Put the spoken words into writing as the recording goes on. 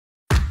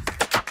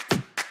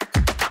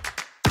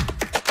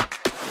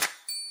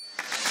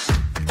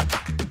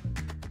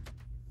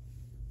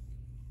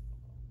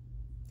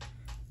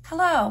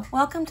Hello,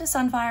 welcome to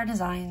Sunfire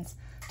Designs.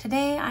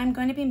 Today I'm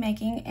going to be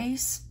making a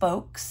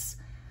spokes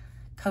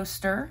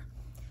coaster,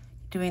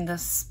 doing the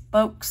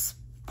spokes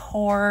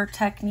pour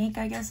technique,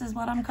 I guess is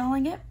what I'm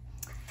calling it.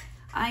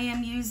 I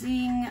am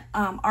using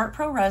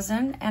Artpro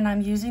Resin, and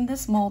I'm using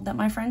this mold that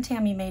my friend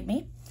Tammy made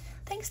me.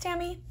 Thanks,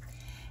 Tammy.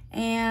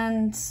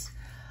 And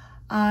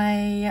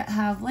I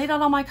have laid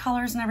out all my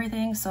colors and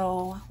everything,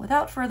 so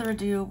without further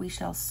ado, we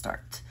shall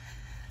start.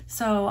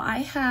 So I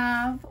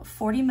have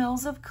 40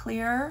 mils of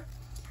clear.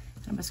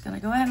 I'm just going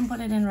to go ahead and put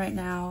it in right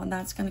now, and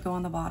that's going to go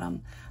on the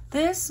bottom.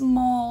 This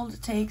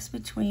mold takes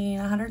between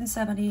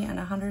 170 and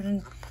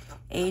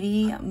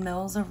 180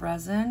 mils of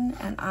resin,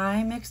 and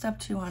I mixed up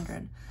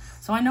 200.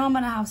 So I know I'm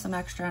going to have some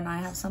extra, and I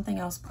have something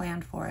else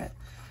planned for it.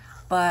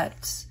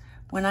 But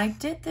when I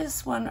did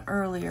this one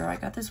earlier, I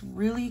got this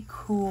really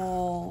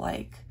cool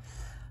like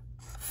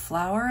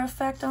flower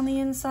effect on the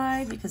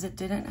inside because it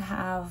didn't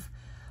have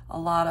a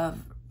lot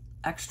of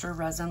extra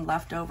resin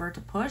left over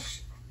to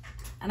push.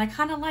 And I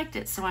kind of liked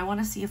it, so I want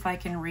to see if I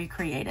can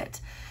recreate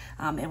it.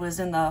 It was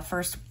in the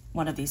first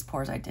one of these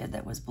pours I did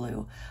that was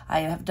blue. I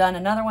have done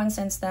another one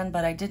since then,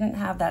 but I didn't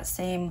have that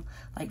same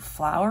like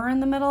flower in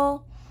the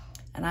middle.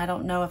 And I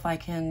don't know if I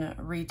can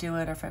redo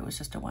it or if it was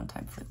just a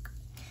one-time fluke.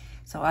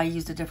 So I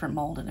used a different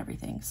mold and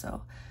everything.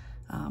 So,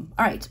 all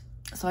right.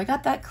 So I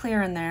got that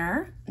clear in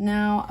there.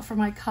 Now for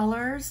my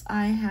colors,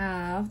 I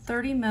have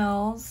 30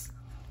 mils,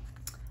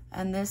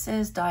 and this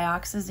is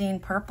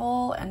dioxazine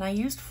purple, and I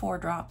used 4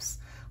 drops.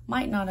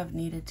 Might not have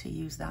needed to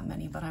use that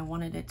many, but I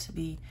wanted it to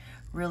be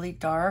really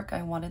dark.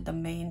 I wanted the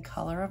main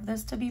color of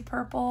this to be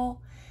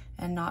purple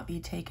and not be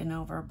taken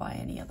over by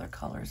any other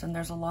colors. And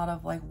there's a lot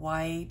of like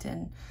white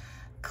and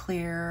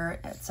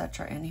clear,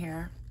 etc. in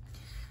here.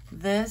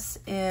 This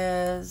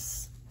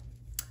is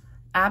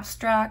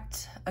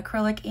Abstract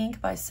Acrylic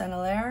Ink by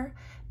Sennelier,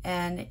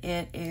 and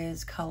it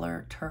is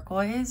color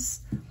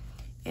turquoise.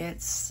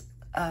 It's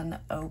an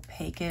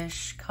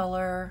opaque-ish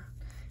color.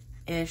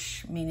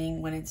 Ish,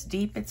 meaning when it's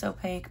deep it's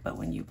opaque, but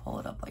when you pull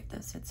it up like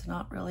this it's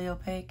not really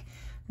opaque,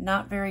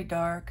 not very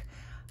dark.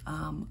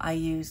 I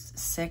used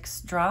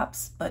 6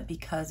 drops, but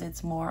because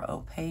it's more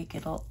opaque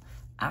it'll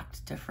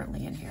act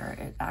differently in here.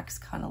 It acts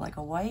kind of like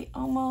a white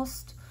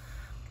almost,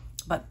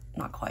 but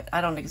not quite. I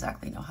don't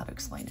exactly know how to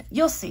explain it.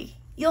 You'll see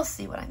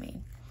what I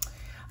mean.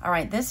 All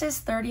right, this is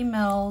 30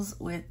 mils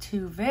with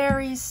 2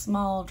 very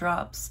small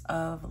drops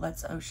of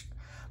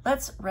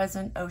Let's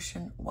Resin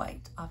Ocean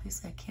White.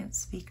 Obviously, I can't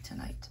speak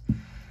tonight.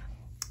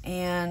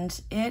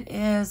 And it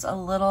is a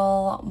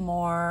little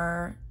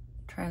more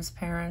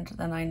transparent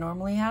than I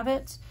normally have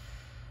it.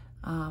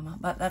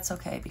 But that's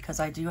okay because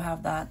I do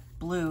have that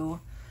blue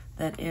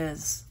that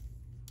is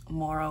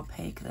more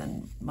opaque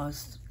than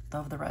most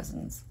of the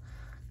resins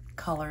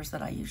colors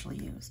that I usually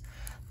use.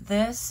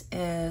 This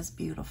is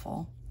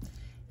beautiful.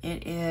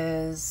 It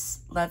is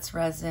Let's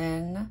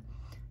Resin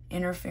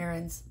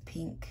Interference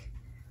Pink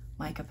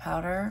mica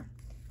powder,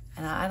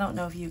 and I don't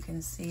know if you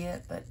can see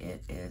it, but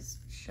it is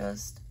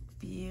just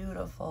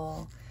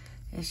beautiful.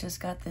 It's just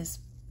got this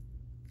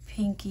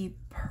pinky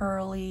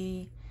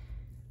pearly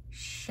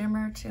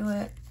shimmer to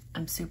it.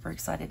 I'm super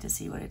excited to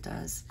see what it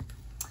does.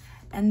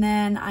 And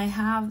then I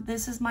have,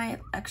 this is my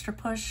extra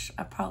push.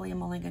 I probably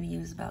am only going to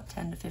use about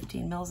 10 to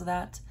 15 mils of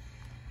that.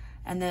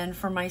 And then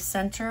for my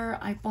center,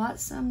 I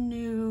bought some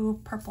new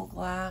purple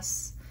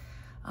glass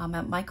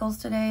at Michael's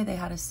today. They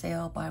had a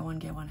sale, buy one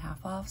get one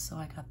half off, so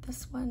I got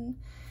this one.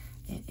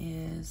 It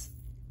is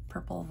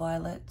purple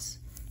violet,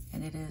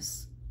 and it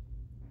is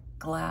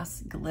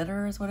glass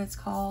glitter is what it's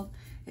called.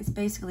 It's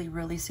basically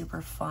really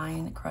super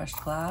fine crushed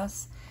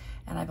glass.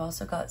 And I've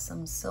also got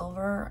some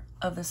silver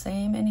of the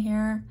same in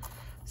here,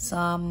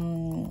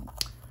 some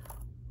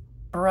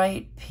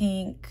bright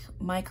pink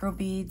micro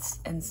beads,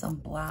 and some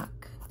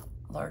black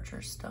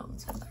larger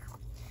stones in there.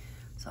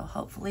 So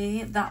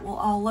hopefully that will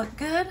all look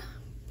good.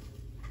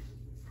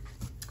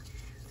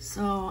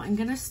 So I'm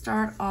gonna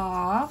start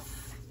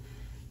off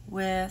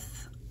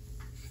with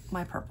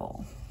my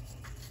purple.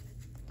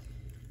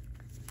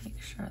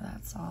 Make sure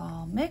that's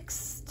all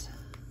mixed.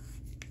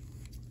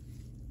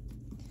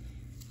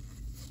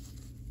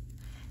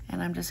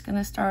 And I'm just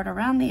gonna start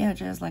around the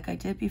edges like I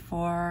did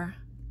before.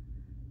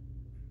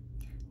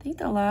 I think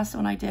the last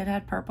one I did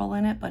had purple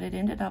in it, but it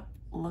ended up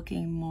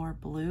looking more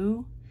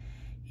blue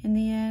in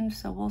the end.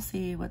 So we'll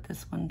see what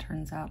this one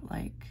turns out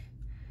like.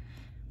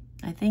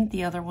 I think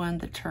the other one,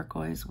 the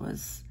turquoise,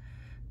 was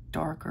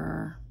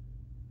darker.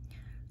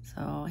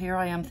 So here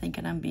I am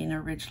thinking I'm being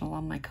original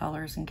on my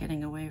colors and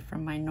getting away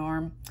from my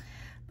norm.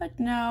 But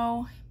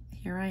no,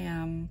 here I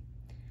am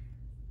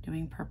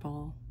doing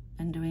purple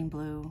and doing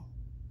blue.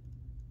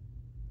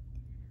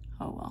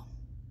 Oh well.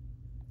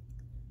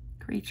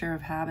 Creature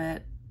of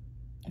habit.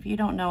 If you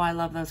don't know I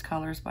love those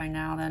colors by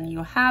now, then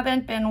you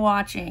haven't been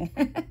watching.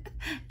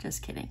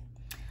 Just kidding.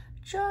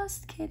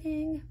 Just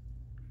kidding.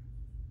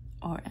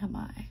 Or am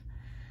I?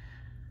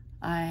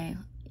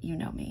 You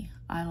know me.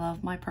 I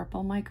love my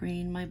purple, my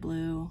green, my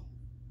blue.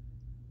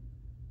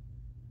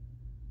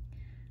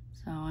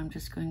 So I'm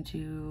just going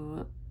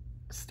to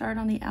start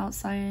on the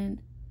outside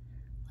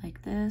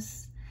like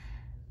this.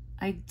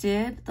 I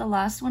did, the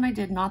last one I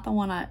did, not the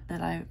one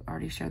that I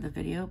already shared the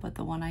video, but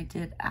the one I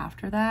did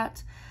after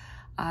that,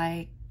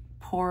 I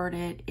poured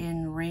it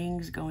in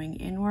rings going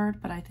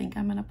inward, but I think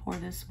I'm gonna pour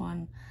this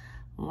one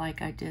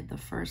like I did the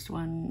first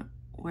one,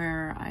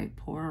 where I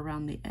pour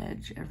around the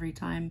edge every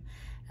time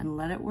and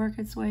let it work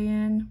its way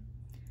in.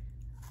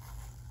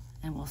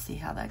 And we'll see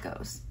how that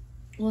goes.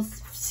 We'll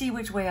see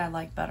which way I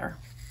like better.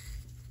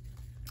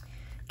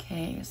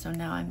 Okay, so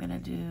now I'm gonna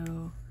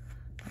do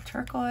the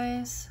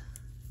turquoise.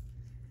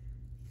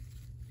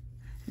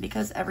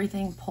 Because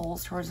everything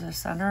pulls towards the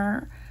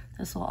center,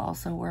 this will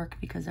also work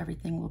because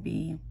everything will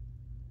be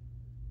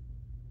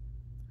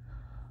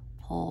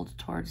pulled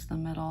towards the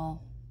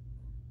middle.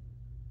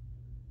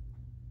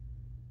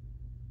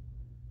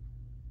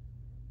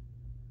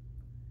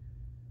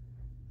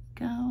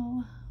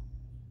 Go.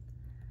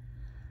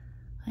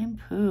 I'm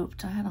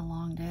pooped. I had a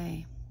long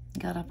day.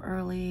 Got up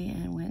early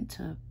and went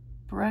to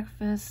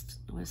breakfast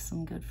with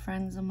some good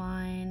friends of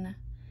mine.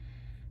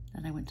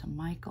 Then I went to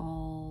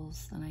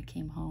Michael's. Then I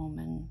came home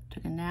and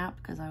took a nap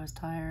because I was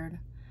tired.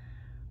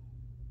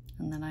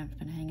 And then I've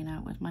been hanging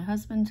out with my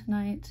husband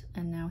tonight.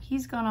 And now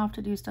he's gone off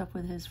to do stuff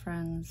with his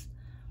friends.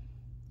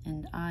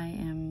 And I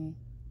am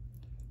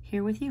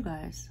here with you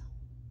guys.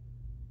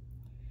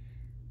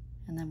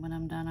 And then when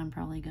I'm done, I'm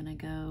probably gonna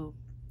go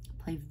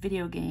play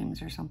video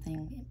games or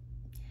something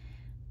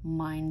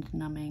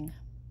mind-numbing,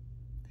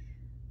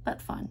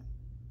 but fun.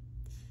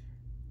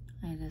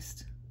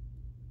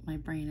 My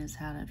brain has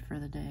had it for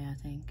the day, I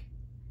think.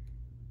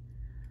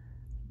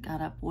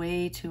 Got up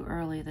way too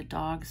early. The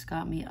dogs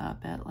got me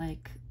up at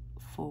like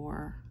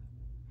 4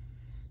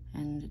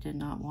 and did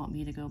not want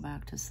me to go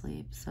back to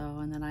sleep. So,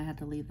 and then I had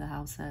to leave the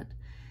house at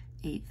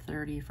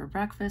 8:30 for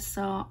breakfast,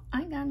 so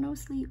I got no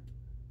sleep.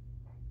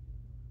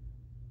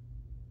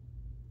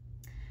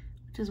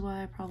 Which is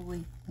why I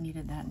probably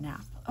needed that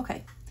nap.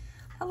 Okay,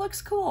 that looks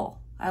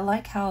cool. I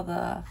like how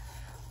the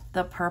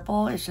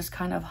purple is just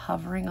kind of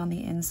hovering on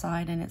the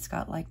inside and it's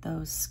got like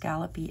those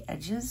scallopy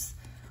edges.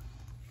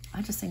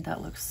 I just think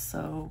that looks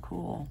so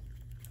cool.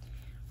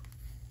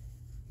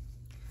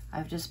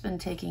 I've just been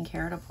taking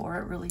care to pour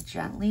it really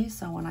gently,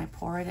 so when I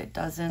pour it, it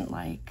doesn't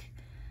like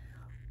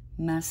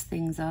mess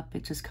things up.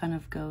 It just kind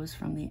of goes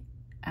from the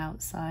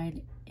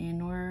outside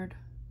inward.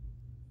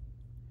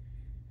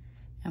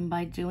 And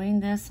by doing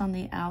this on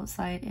the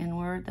outside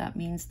inward, that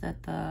means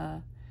that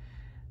the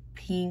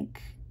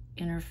pink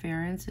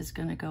interference is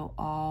going to go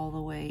all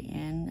the way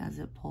in as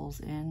it pulls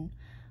in,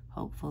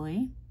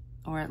 hopefully,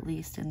 or at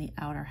least in the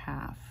outer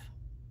half.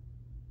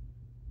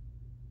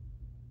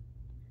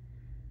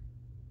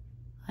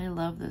 I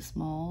love this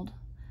mold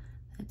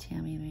that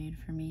Tammy made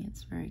for me.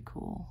 It's very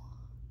cool.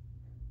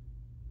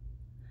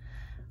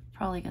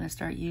 Probably going to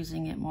start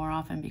using it more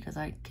often because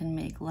I can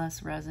make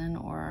less resin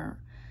or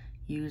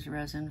use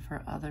resin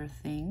for other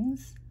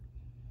things.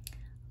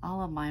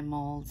 All of my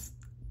molds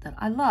that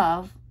I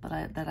love,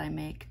 but that I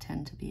make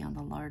tend to be on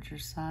the larger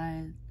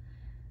side.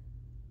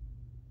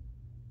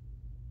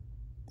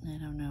 I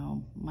don't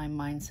know, my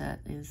mindset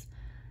is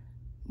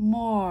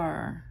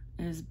more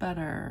is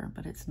better,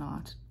 but it's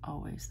not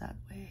always that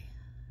way.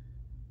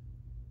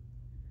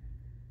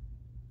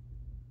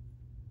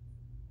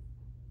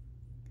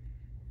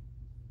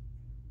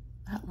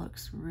 That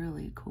looks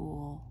really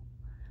cool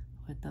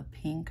with the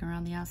pink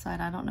around the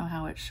outside. I don't know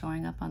how it's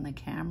showing up on the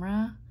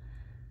camera,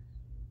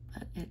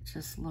 but it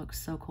just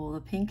looks so cool.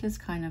 The pink is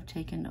kind of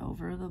taken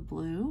over the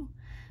blue,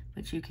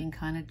 but you can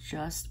kind of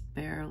just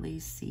barely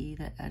see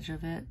the edge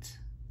of it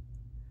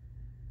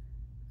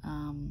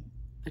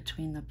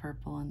between the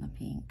purple and the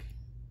pink.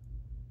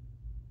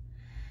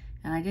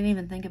 And I didn't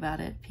even think about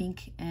it.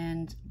 Pink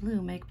and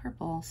blue make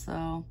purple.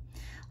 So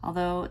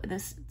although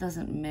this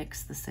doesn't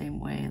mix the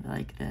same way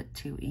like that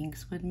two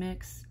inks would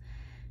mix,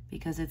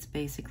 because it's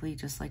basically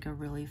just like a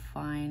really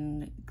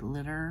fine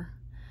glitter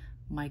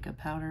mica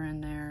powder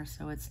in there,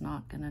 so it's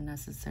not going to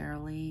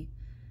necessarily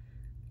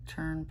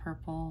turn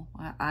purple.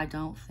 I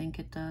don't think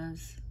it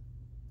does.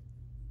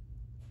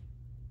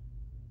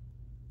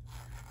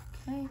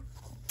 Okay.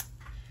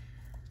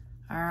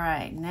 All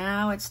right,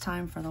 now it's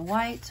time for the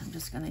white. I'm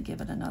just going to give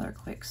it another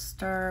quick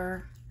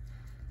stir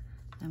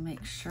and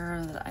make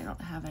sure that I don't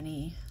have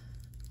any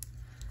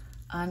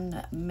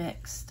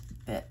unmixed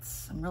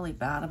bits. I'm really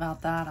bad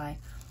about that. I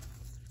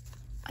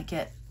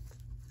get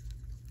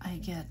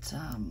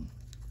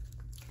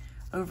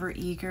over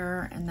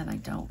eager and then I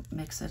don't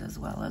mix it as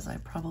well as I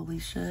probably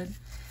should.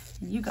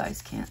 And you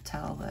guys can't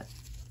tell, but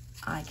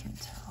I can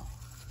tell.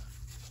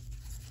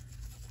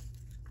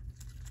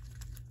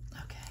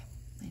 Okay,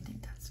 I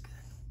think that's good.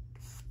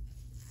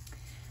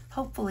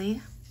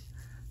 Hopefully.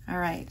 All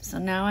right, so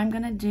now I'm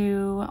gonna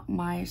do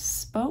my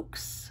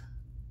spokes.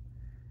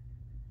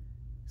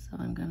 So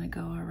I'm gonna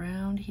go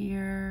around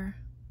here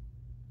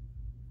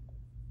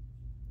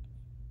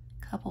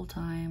a couple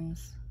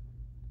times.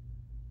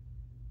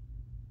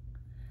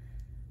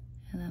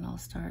 And then I'll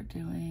start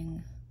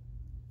doing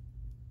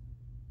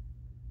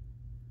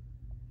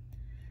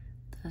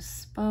the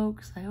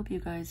spokes. I hope you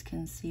guys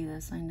can see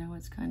this. I know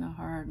it's kind of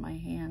hard. My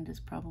hand is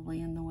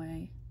probably in the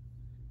way.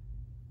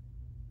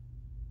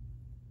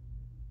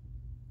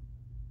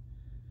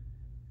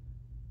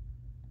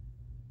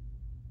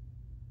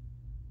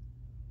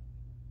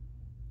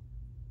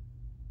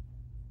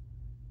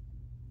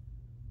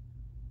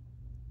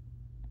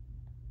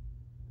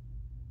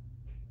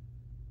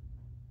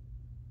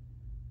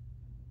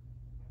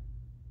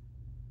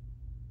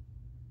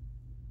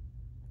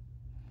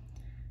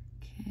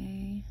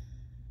 Okay,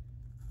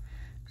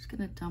 just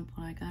gonna dump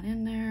what I got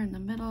in there in the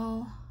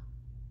middle.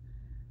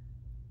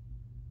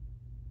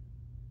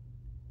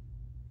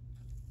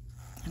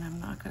 And I'm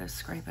not gonna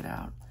scrape it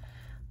out,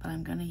 but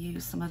I'm gonna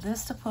use some of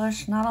this to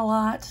push, not a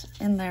lot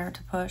in there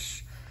to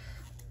push.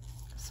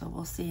 So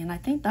we'll see. And I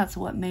think that's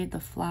what made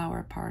the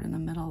flower part in the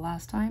middle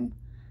last time,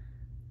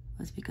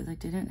 was because I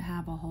didn't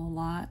have a whole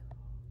lot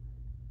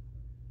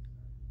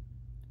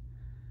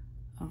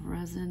of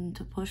resin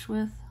to push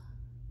with.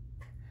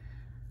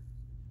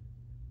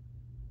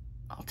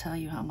 I'll tell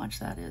you how much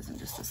that is in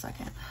just a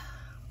second.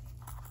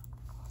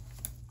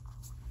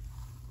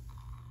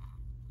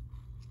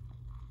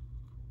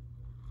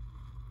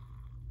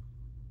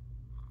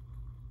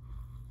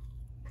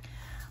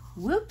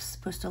 Whoops,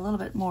 pushed a little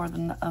bit more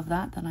of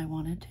that than I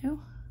wanted to.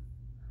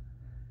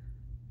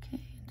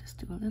 Okay, just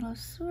do a little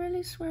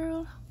swirly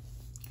swirl.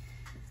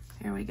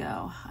 Here we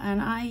go.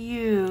 And I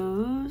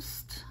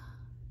used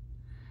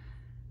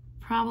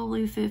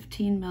probably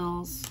 15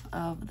 mils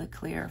of the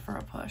clear for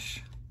a push.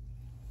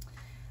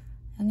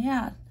 And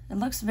yeah, it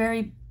looks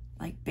very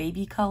like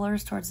baby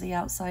colors towards the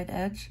outside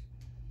edge,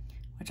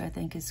 which I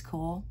think is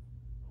cool.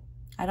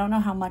 I don't know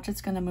how much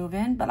it's going to move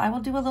in, but I will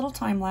do a little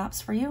time lapse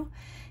for you.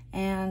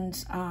 And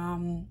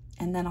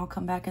then I'll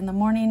come back in the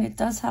morning. It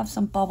does have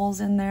some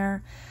bubbles in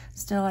there.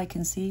 Still, I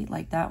can see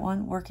like that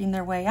one working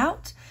their way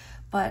out,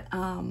 but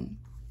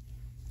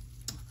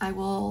I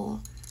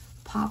will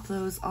pop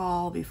those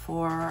all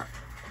before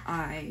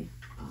I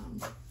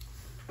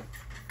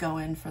go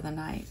in for the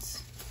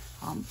night.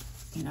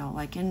 You know,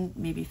 like in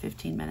maybe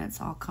 15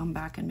 minutes, I'll come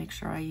back and make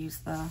sure I use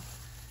the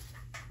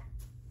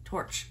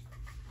torch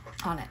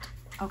on it.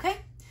 Okay?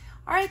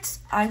 All right,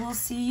 I will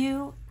see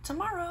you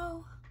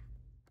tomorrow.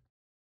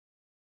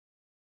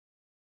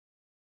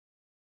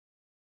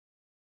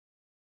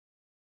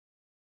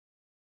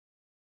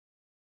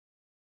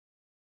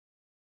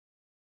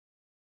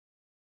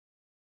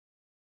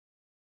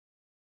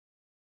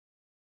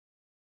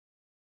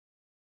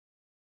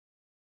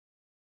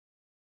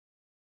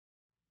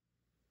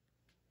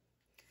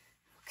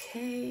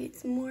 Okay,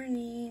 it's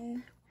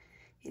morning.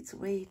 It's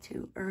way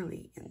too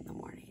early in the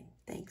morning.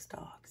 Thanks,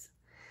 dogs.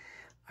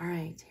 All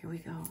right, here we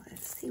go.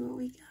 Let's see what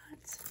we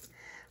got.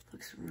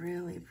 Looks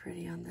really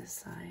pretty on this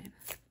side.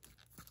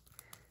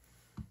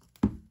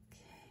 Okay,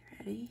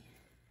 ready?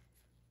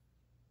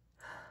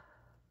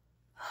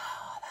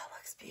 Oh, that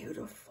looks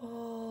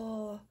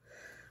beautiful.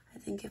 I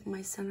think if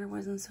my center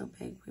wasn't so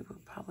big, we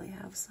would probably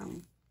have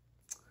some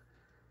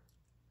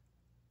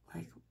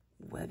like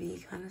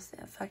webby kind of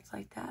effect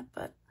like that,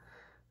 but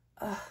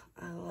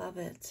I love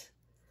it.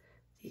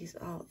 These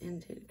all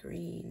ended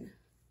green.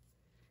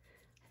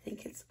 I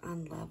think it's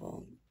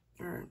unlevel,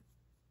 or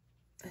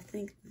I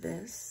think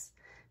this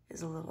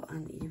is a little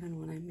uneven.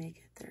 When I make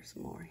it, there's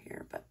more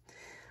here, but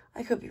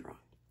I could be wrong.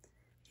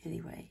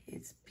 Anyway,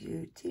 it's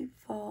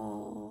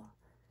beautiful.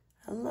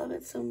 I love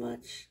it so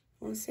much.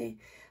 I want to say,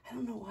 I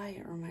don't know why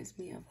it reminds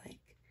me of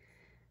like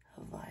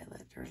a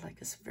violet or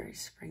like a very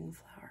spring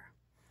flower.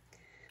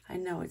 I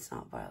know it's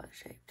not violet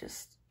shaped,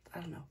 just, I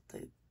don't know,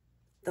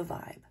 the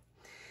vibe.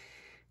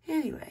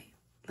 Anyway,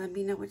 let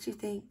me know what you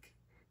think.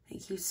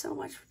 Thank you so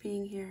much for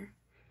being here,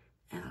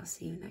 and I'll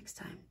see you next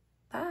time.